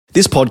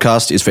This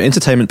podcast is for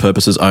entertainment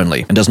purposes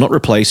only and does not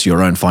replace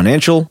your own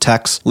financial,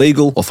 tax,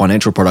 legal, or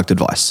financial product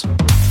advice.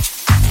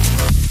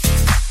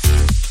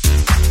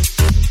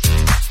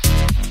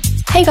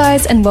 Hey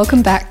guys, and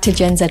welcome back to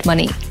Gen Z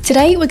Money.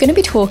 Today we're going to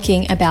be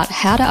talking about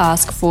how to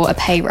ask for a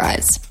pay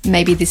rise.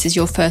 Maybe this is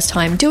your first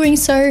time doing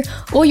so,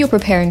 or you're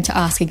preparing to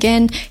ask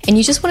again, and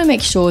you just want to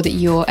make sure that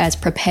you're as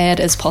prepared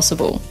as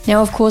possible.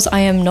 Now, of course, I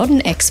am not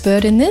an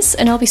expert in this,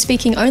 and I'll be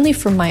speaking only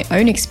from my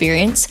own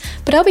experience,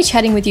 but I'll be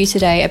chatting with you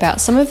today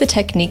about some of the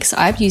techniques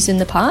I've used in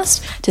the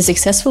past to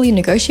successfully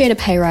negotiate a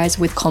pay rise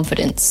with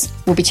confidence.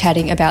 We'll be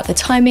chatting about the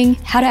timing,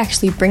 how to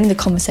actually bring the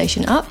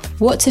conversation up,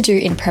 what to do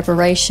in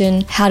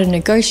preparation, how to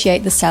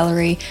negotiate the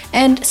salary,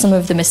 and some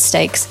of the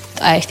mistakes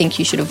I think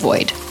you should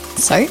avoid.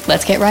 So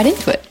let's get right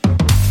into it.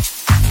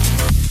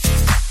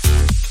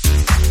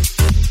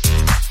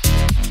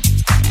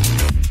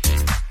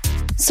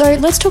 So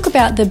let's talk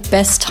about the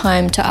best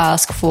time to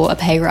ask for a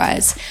pay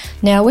rise.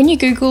 Now, when you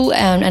Google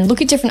and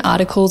look at different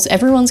articles,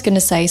 everyone's going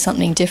to say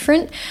something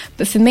different.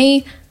 But for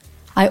me,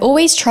 I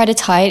always try to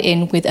tie it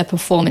in with a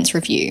performance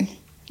review.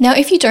 Now,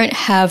 if you don't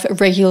have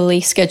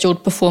regularly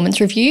scheduled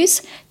performance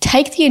reviews,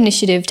 take the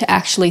initiative to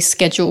actually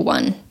schedule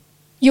one.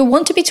 You'll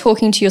want to be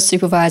talking to your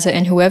supervisor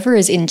and whoever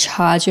is in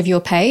charge of your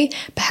pay.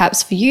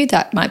 Perhaps for you,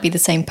 that might be the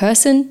same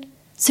person.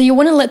 So you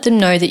want to let them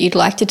know that you'd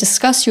like to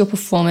discuss your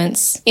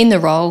performance in the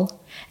role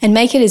and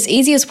make it as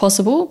easy as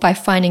possible by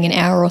finding an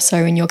hour or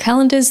so in your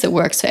calendars that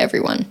works for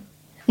everyone.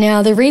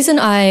 Now, the reason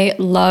I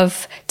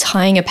love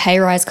tying a pay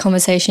rise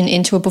conversation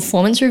into a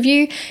performance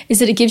review is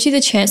that it gives you the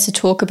chance to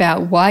talk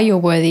about why you're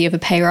worthy of a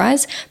pay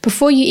rise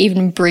before you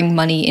even bring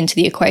money into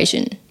the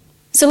equation.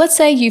 So let's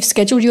say you've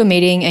scheduled your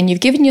meeting and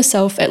you've given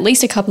yourself at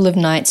least a couple of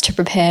nights to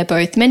prepare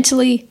both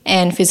mentally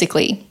and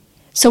physically.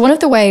 So one of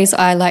the ways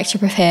I like to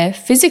prepare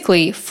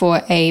physically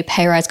for a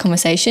pay rise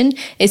conversation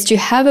is to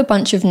have a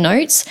bunch of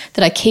notes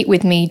that I keep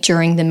with me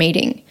during the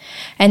meeting.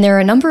 And there are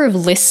a number of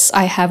lists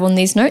I have on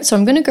these notes, so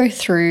I'm going to go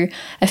through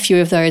a few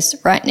of those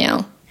right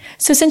now.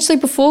 So essentially,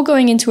 before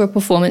going into a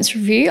performance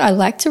review, I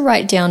like to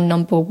write down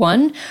number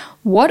one,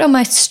 what are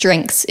my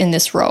strengths in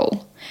this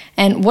role?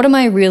 And what am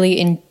I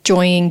really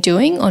enjoying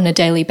doing on a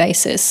daily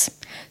basis?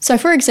 So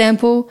for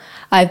example,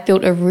 I've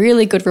built a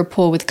really good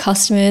rapport with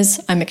customers,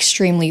 I'm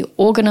extremely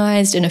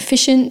organized and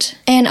efficient,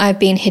 and I've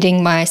been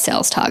hitting my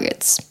sales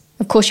targets.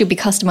 Of course, you'll be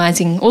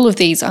customizing all of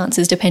these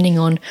answers depending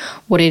on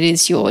what it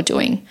is you're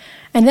doing.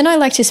 And then I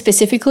like to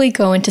specifically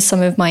go into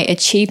some of my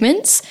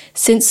achievements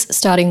since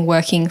starting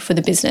working for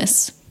the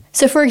business.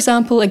 So for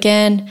example,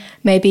 again,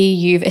 maybe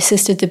you've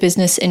assisted the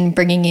business in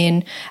bringing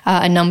in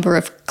a number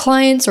of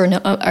clients or an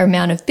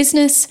amount of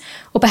business,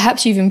 or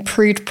perhaps you've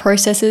improved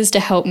processes to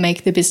help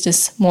make the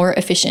business more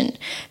efficient.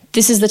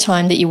 This is the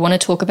time that you want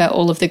to talk about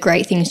all of the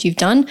great things you've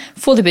done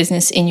for the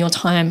business in your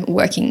time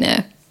working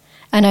there.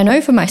 And I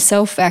know for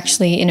myself,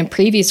 actually, in a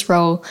previous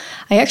role,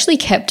 I actually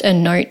kept a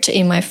note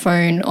in my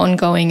phone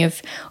ongoing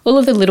of all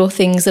of the little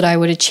things that I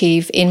would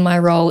achieve in my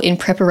role in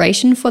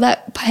preparation for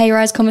that pay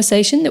rise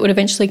conversation that would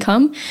eventually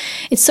come.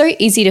 It's so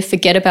easy to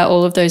forget about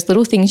all of those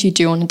little things you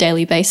do on a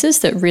daily basis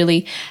that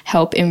really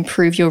help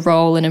improve your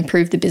role and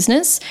improve the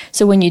business.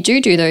 So when you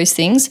do those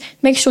things,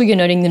 make sure you're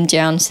noting them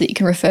down so that you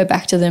can refer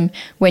back to them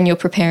when you're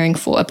preparing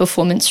for a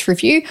performance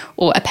review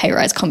or a pay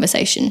rise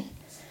conversation.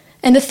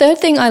 And the third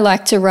thing I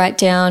like to write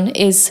down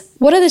is,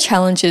 what are the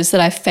challenges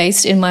that I've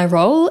faced in my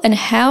role and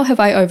how have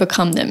I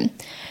overcome them?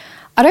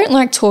 I don't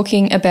like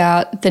talking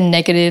about the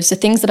negatives, the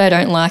things that I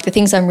don't like, the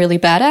things I'm really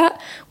bad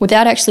at,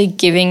 without actually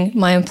giving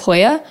my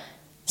employer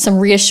some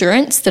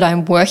reassurance that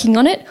I'm working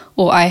on it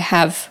or I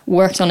have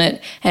worked on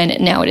it and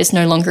now it is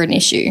no longer an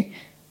issue.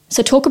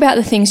 So talk about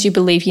the things you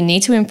believe you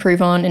need to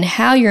improve on and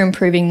how you're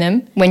improving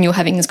them when you're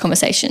having this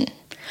conversation.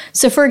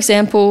 So for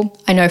example,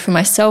 I know for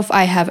myself,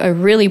 I have a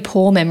really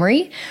poor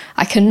memory.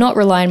 I cannot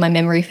rely on my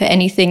memory for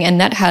anything, and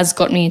that has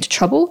got me into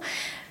trouble.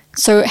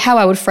 So how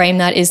I would frame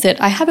that is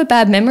that I have a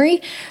bad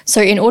memory.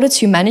 So in order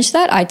to manage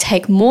that, I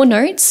take more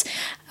notes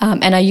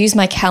and I use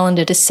my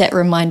calendar to set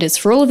reminders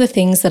for all of the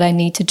things that I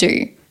need to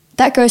do.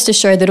 That goes to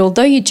show that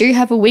although you do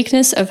have a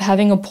weakness of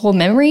having a poor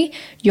memory,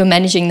 you're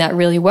managing that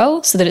really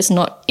well so that it's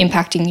not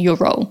impacting your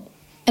role.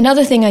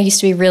 Another thing I used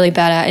to be really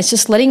bad at is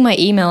just letting my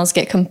emails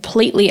get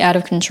completely out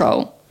of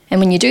control. And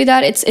when you do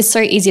that, it's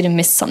so easy to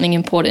miss something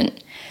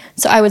important.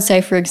 So I would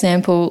say, for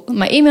example,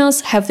 my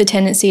emails have the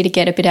tendency to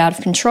get a bit out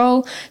of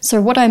control.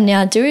 So what I'm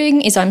now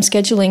doing is I'm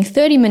scheduling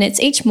 30 minutes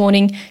each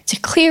morning to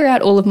clear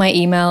out all of my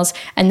emails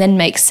and then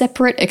make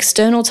separate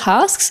external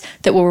tasks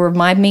that will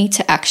remind me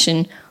to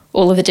action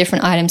all of the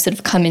different items that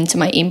have come into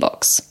my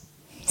inbox.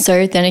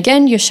 So then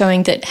again, you're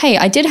showing that, hey,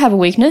 I did have a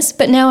weakness,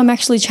 but now I'm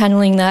actually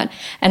channeling that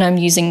and I'm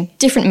using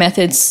different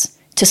methods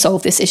to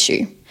solve this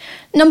issue.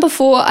 Number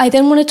 4, I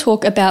then want to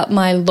talk about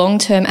my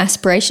long-term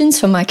aspirations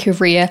for my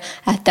career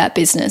at that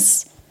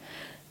business.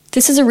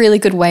 This is a really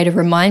good way to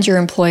remind your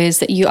employers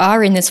that you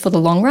are in this for the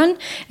long run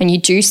and you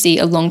do see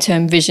a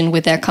long-term vision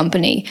with their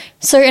company.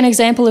 So an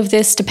example of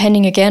this,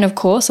 depending again, of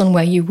course, on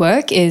where you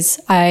work,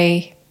 is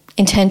I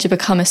intend to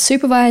become a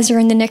supervisor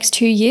in the next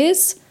 2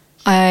 years.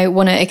 I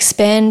want to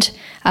expand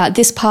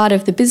this part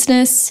of the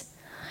business,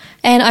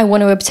 and I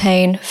want to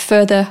obtain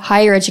further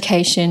higher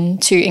education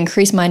to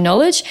increase my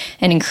knowledge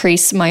and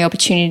increase my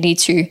opportunity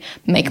to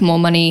make more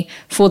money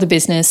for the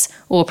business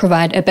or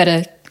provide a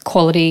better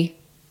quality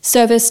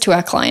service to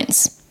our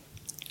clients.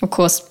 Of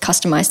course,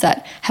 customize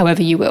that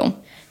however you will.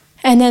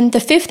 And then the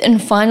fifth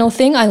and final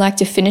thing I like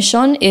to finish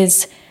on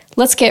is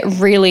let's get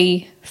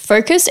really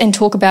focused and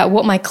talk about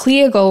what my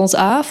clear goals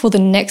are for the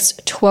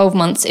next 12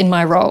 months in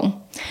my role.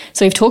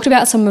 So we've talked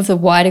about some of the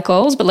wider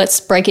goals, but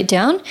let's break it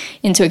down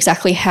into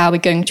exactly how we're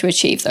going to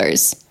achieve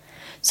those.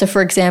 So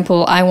for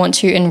example, I want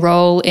to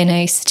enroll in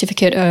a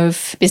certificate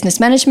of business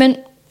management.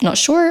 Not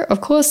sure, of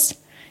course,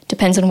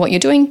 depends on what you're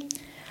doing.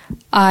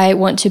 I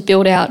want to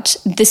build out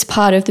this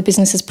part of the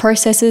business's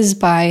processes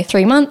by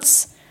 3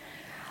 months.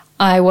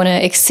 I want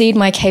to exceed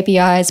my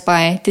KPIs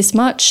by this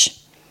much.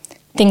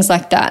 Things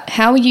like that.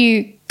 How are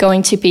you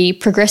going to be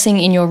progressing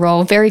in your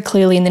role very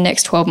clearly in the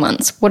next 12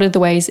 months? What are the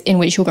ways in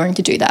which you're going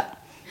to do that?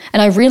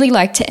 And I really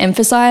like to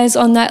emphasize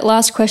on that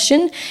last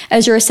question,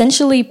 as you're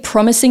essentially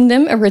promising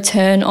them a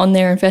return on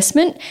their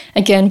investment,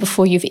 again,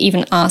 before you've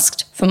even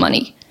asked for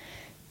money.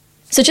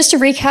 So just to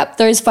recap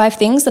those 5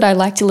 things that I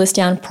like to list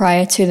down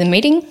prior to the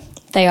meeting,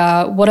 they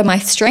are: what are my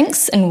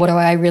strengths and what do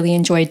I really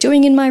enjoy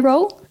doing in my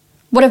role?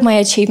 What have my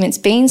achievements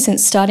been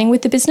since starting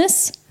with the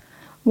business?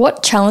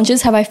 What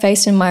challenges have I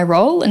faced in my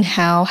role and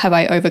how have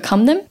I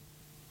overcome them?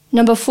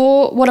 Number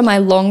 4, what are my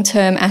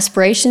long-term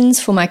aspirations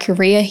for my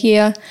career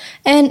here?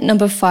 And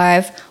number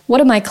 5, what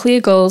are my clear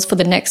goals for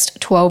the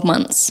next 12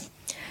 months?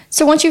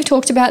 So once you've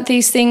talked about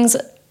these things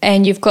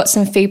and you've got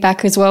some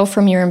feedback as well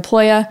from your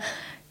employer,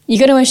 you're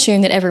going to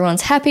assume that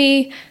everyone's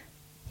happy.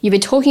 You've been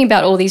talking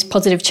about all these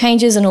positive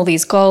changes and all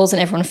these goals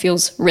and everyone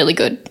feels really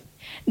good.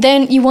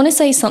 Then you want to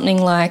say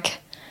something like,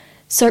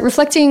 so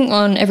reflecting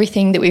on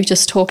everything that we've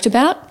just talked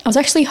about, I was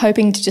actually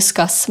hoping to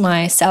discuss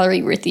my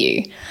salary with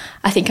you.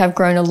 I think I've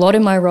grown a lot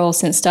in my role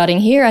since starting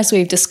here, as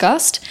we've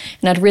discussed,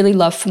 and I'd really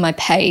love for my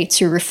pay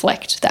to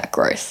reflect that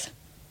growth.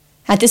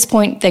 At this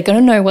point, they're going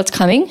to know what's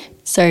coming,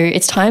 so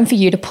it's time for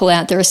you to pull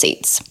out the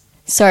receipts.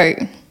 So,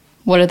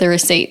 what are the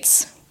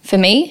receipts? For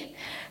me,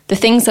 the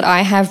things that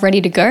I have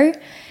ready to go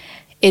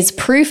is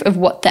proof of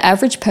what the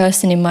average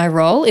person in my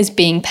role is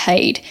being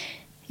paid,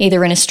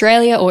 either in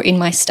Australia or in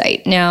my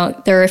state. Now,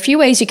 there are a few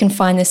ways you can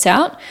find this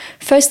out.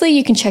 Firstly,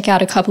 you can check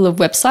out a couple of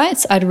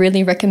websites. I'd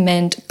really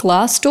recommend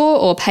Glassdoor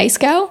or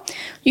PayScale.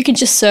 You can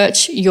just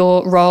search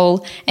your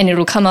role and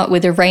it'll come up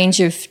with a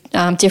range of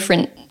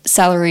different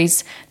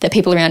salaries that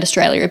people around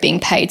Australia are being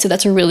paid. So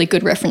that's a really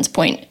good reference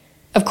point.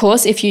 Of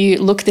course, if you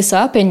look this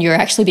up and you're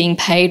actually being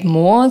paid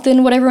more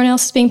than what everyone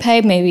else is being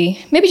paid,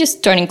 maybe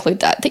just don't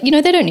include that. They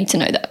don't need to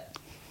know that.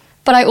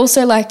 But I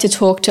also like to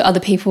talk to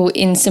other people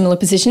in similar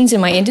positions in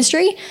my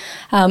industry.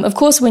 Of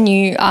course, when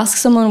you ask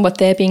someone what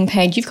they're being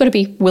paid, you've got to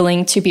be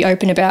willing to be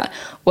open about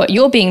what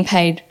you're being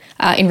paid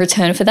in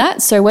return for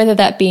that. So whether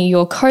that be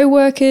your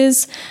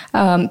co-workers,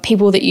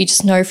 people that you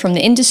just know from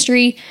the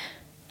industry,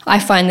 I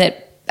find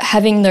that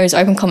having those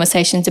open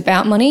conversations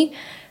about money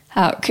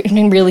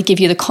can really give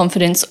you the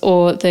confidence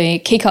or the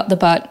kick up the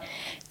butt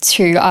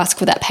to ask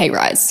for that pay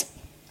rise.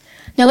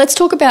 Now let's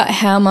talk about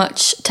how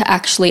much to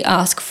actually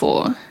ask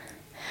for.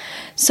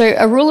 So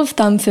a rule of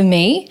thumb for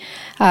me,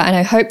 and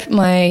I hope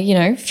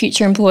my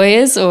future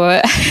employers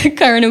or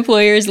current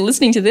employers are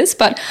listening to this,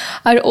 but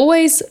I'd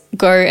always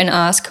go and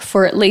ask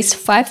for at least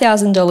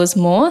 $5,000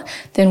 more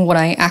than what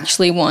I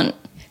actually want.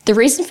 The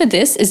reason for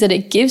this is that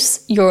it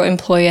gives your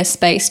employer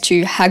space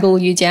to haggle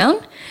you down,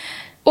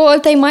 or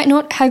they might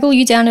not haggle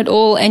you down at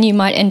all and you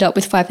might end up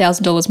with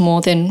 $5,000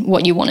 more than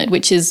what you wanted,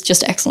 which is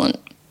just excellent.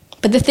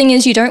 But the thing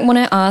is, you don't want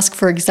to ask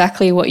for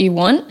exactly what you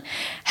want,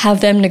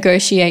 have them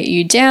negotiate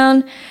you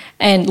down,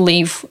 and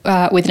leave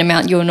with an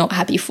amount you're not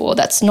happy for.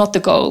 That's not the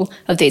goal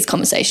of these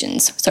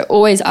conversations. So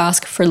always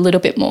ask for a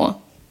little bit more.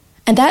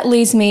 And that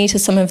leads me to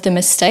some of the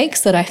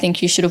mistakes that I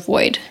think you should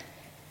avoid.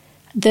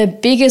 The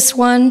biggest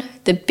one,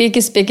 the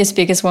biggest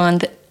one,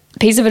 the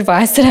piece of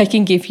advice that I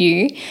can give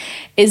you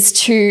is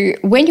to,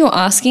 when you're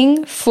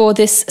asking for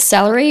this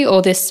salary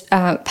or this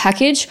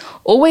package,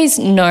 always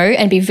know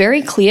and be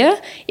very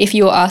clear if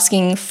you're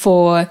asking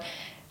for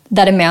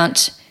that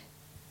amount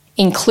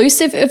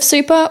inclusive of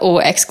super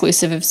or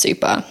exclusive of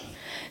super.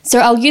 So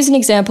I'll use an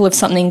example of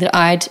something that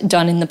I'd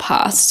done in the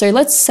past. So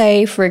let's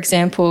say, for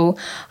example,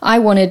 I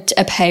wanted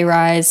a pay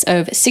rise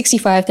of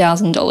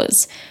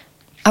 $65,000.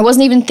 I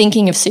wasn't even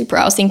thinking of super.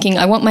 I was thinking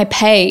I want my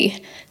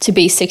pay to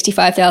be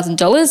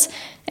 $65,000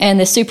 and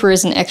the super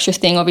is an extra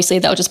thing. Obviously,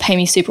 they'll just pay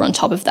me super on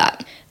top of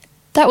that.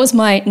 That was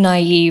my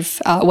naive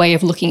way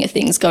of looking at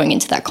things going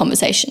into that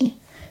conversation.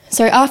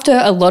 So after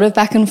a lot of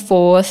back and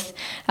forth,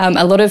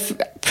 a lot of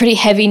pretty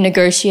heavy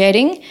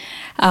negotiating,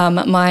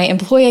 my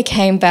employer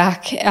came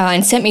back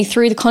and sent me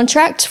through the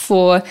contract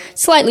for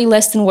slightly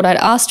less than what I'd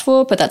asked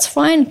for, but that's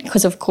fine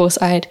because, of course,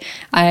 I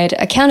had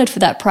accounted for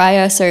that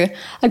prior. So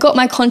I got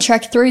my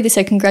contract through. They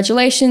said,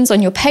 congratulations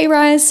on your pay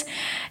rise.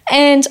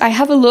 And I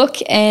have a look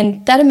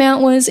and that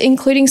amount was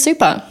including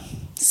super.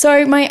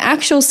 So my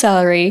actual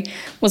salary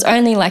was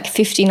only like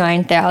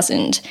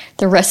 $59,000.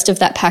 The rest of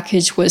that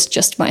package was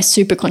just my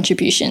super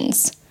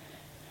contributions.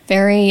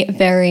 Very,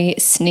 very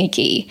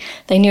sneaky.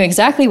 They knew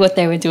exactly what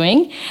they were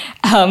doing,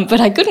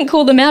 but I couldn't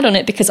call them out on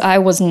it because I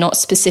was not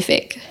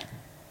specific.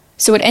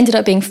 So it ended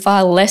up being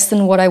far less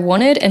than what I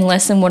wanted and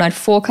less than what I'd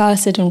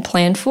forecasted and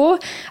planned for,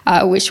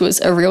 which was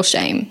a real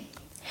shame.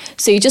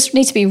 So you just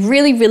need to be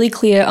really, really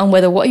clear on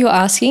whether what you're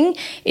asking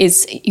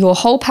is your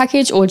whole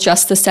package or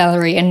just the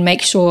salary, and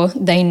make sure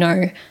they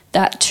know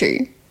that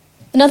too.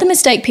 Another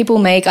mistake people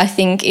make, I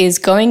think, is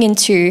going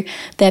into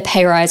their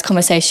pay rise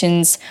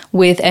conversations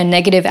with a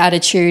negative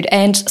attitude.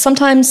 And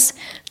sometimes,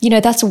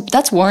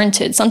 that's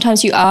warranted.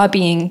 Sometimes you are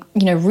being,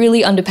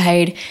 really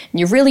underpaid and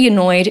you're really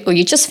annoyed, or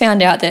you just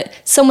found out that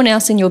someone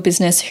else in your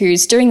business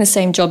who's doing the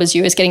same job as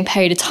you is getting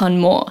paid a ton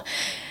more.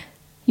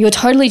 You're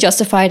totally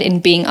justified in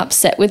being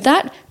upset with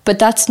that, but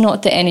that's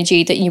not the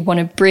energy that you want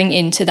to bring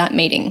into that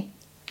meeting.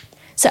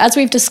 So as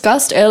we've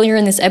discussed earlier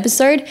in this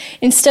episode,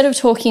 instead of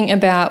talking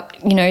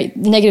about,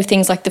 negative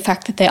things like the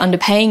fact that they're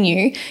underpaying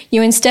you,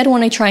 you instead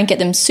want to try and get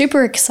them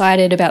super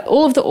excited about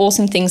all of the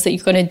awesome things that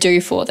you're going to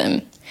do for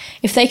them.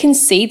 If they can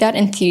see that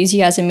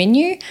enthusiasm in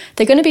you,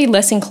 they're going to be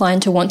less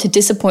inclined to want to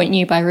disappoint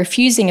you by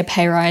refusing a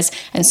pay rise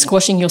and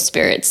squashing your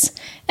spirits,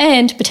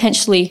 and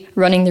potentially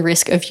running the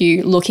risk of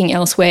you looking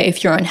elsewhere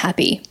if you're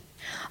unhappy.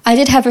 I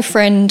did have a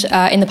friend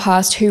in the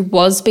past who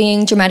was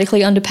being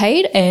dramatically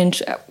underpaid and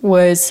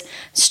was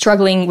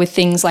struggling with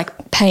things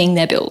like paying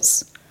their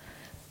bills.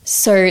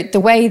 So the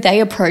way they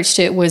approached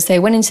it was they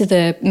went into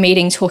the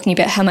meeting talking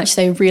about how much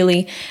they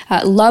really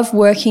love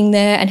working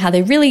there and how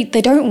they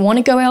don't want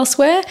to go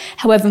elsewhere.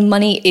 However,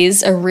 money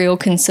is a real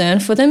concern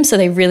for them, so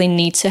they really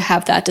need to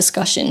have that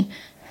discussion.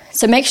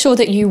 So make sure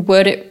that you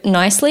word it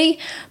nicely,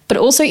 but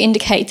also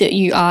indicate that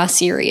you are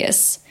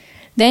serious.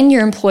 Then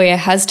your employer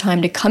has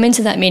time to come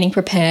into that meeting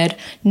prepared,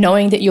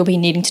 knowing that you'll be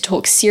needing to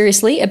talk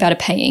seriously about a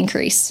pay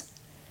increase.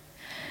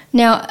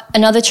 Now,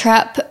 another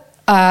trap,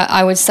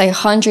 I would say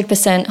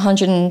 100%,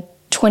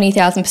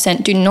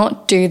 120,000%, do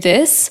not do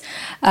this.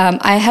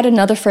 I had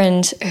another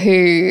friend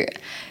who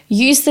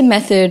used the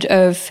method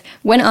of,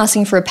 when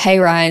asking for a pay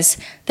rise,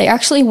 they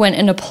actually went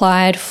and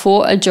applied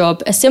for a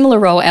job, a similar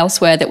role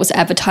elsewhere that was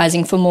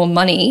advertising for more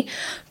money,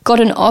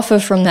 got an offer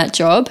from that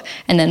job,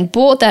 and then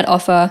brought that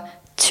offer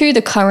to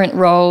the current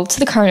role, to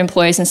the current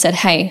employees, and said,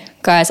 "Hey,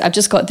 guys, I've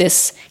just got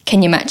this.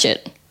 Can you match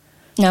it?"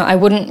 Now, I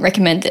wouldn't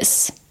recommend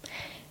this.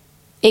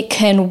 It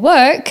can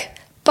work,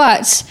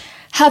 but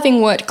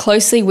having worked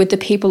closely with the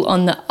people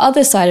on the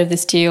other side of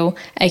this deal,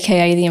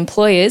 aka the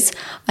employers,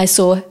 I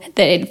saw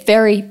that it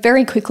very,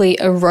 very quickly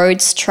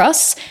erodes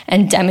trust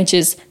and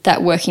damages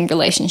that working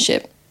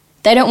relationship.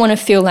 They don't want to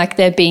feel like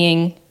they're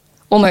being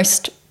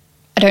almost,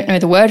 I don't know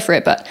the word for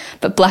it, but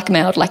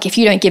blackmailed, like, if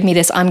you don't give me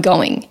this, I'm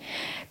going.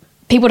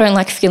 People don't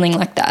like feeling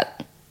like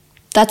that.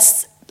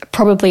 That's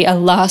probably a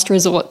last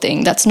resort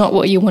thing. That's not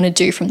what you want to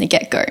do from the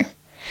get-go.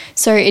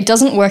 So it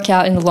doesn't work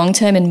out in the long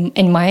term.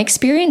 In my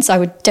experience, I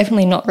would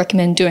definitely not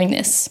recommend doing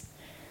this.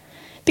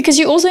 Because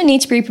you also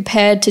need to be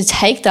prepared to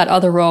take that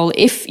other role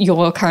if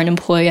your current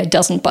employer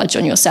doesn't budge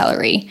on your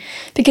salary.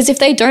 Because if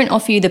they don't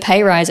offer you the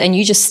pay rise and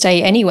you just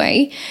stay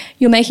anyway,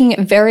 you're making it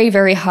very,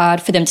 very hard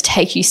for them to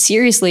take you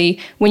seriously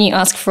when you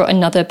ask for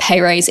another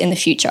pay raise in the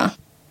future.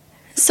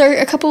 So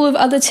a couple of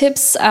other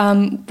tips.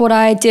 What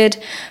I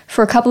did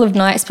for a couple of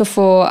nights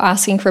before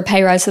asking for a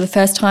pay rise for the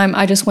first time,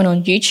 I just went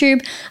on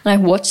YouTube and I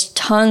watched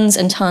tons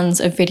and tons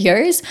of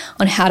videos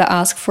on how to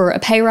ask for a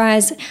pay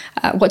rise,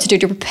 what to do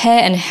to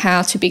prepare, and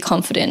how to be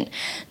confident.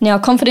 Now,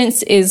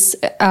 confidence is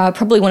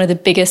probably one of the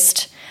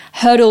biggest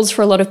hurdles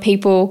for a lot of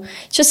people.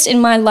 Just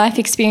in my life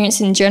experience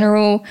in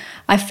general,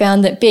 I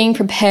found that being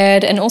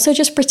prepared and also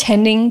just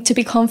pretending to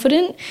be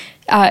confident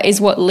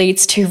is what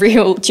leads to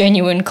real,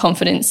 genuine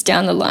confidence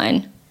down the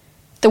line.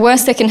 The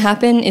worst that can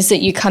happen is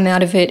that you come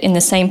out of it in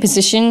the same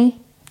position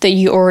that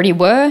you already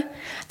were.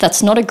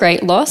 That's not a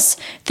great loss.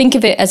 Think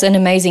of it as an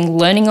amazing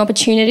learning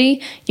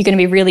opportunity. You're going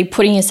to be really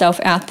putting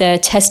yourself out there,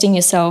 testing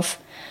yourself,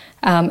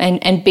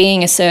 and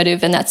being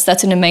assertive, and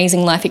that's an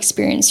amazing life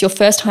experience. Your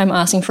first time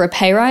asking for a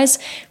pay rise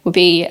will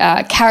be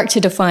character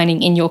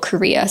defining in your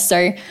career.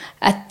 So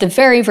at the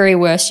very, very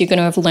worst, you're going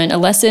to have learned a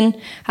lesson,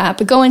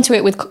 but go into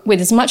it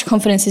with as much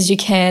confidence as you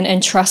can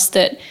and trust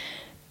that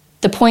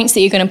the points that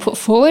you're going to put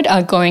forward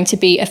are going to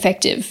be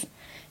effective.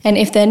 And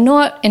if they're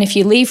not, and if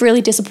you leave really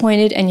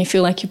disappointed and you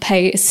feel like your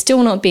pay is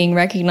still not being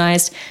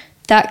recognized,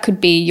 that could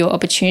be your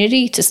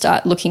opportunity to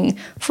start looking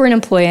for an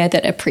employer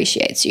that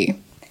appreciates you.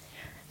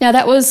 Now,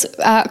 that was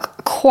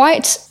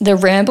quite the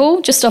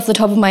ramble just off the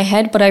top of my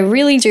head, but I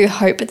really do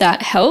hope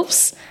that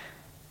helps.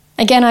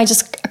 Again, I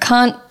just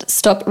can't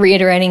stop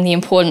reiterating the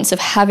importance of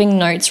having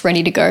notes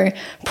ready to go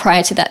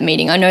prior to that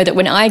meeting. I know that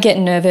when I get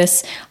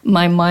nervous,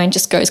 my mind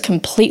just goes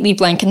completely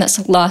blank, and that's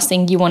the last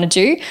thing you want to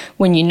do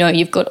when you know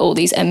you've got all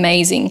these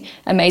amazing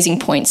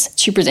points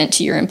to present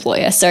to your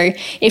employer. So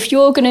if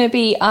you're going to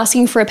be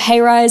asking for a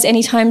pay rise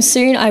anytime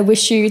soon, I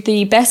wish you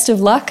the best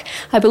of luck.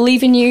 I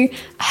believe in you.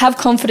 Have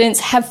confidence,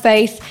 have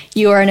faith.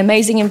 You are an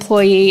amazing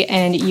employee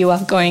and you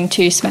are going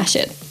to smash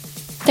it.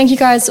 Thank you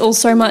guys all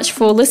so much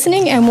for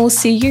listening, and we'll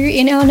see you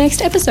in our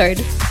next episode.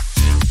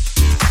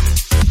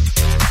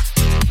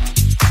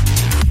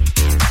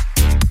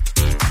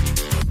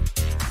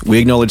 We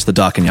acknowledge the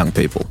Darkin Young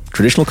people,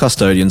 traditional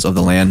custodians of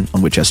the land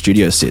on which our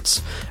studio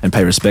sits, and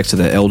pay respect to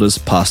their elders,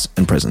 past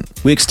and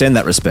present. We extend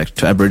that respect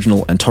to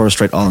Aboriginal and Torres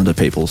Strait Islander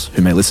peoples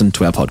who may listen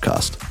to our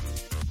podcast.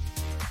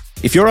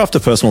 If you're after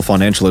personal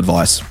financial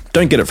advice,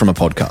 don't get it from a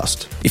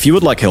podcast. If you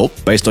would like help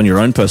based on your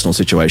own personal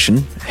situation,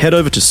 head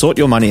over to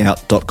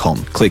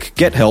sortyourmoneyout.com, click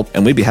Get Help,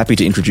 and we'd be happy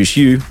to introduce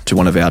you to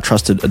one of our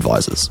trusted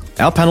advisors.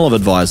 Our panel of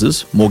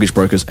advisors, mortgage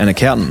brokers and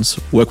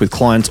accountants work with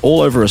clients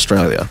all over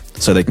Australia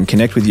so they can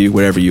connect with you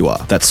wherever you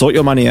are. That's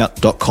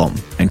sortyourmoneyout.com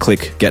and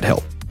click Get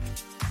Help.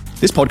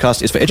 This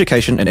podcast is for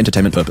education and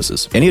entertainment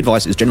purposes. Any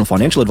advice is general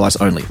financial advice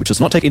only, which does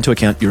not take into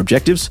account your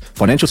objectives,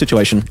 financial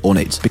situation, or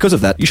needs. Because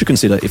of that, you should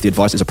consider if the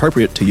advice is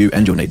appropriate to you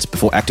and your needs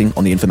before acting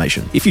on the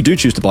information. If you do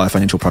choose to buy a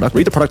financial product,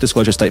 read the product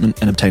disclosure statement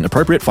and obtain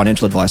appropriate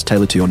financial advice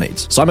tailored to your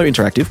needs. Simo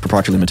Interactive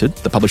Proprietary Limited,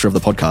 the publisher of the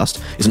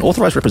podcast, is an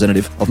authorised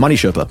representative of Money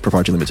Sherpa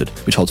Proprietary Limited,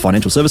 which holds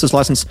financial services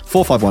license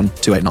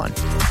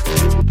 451289.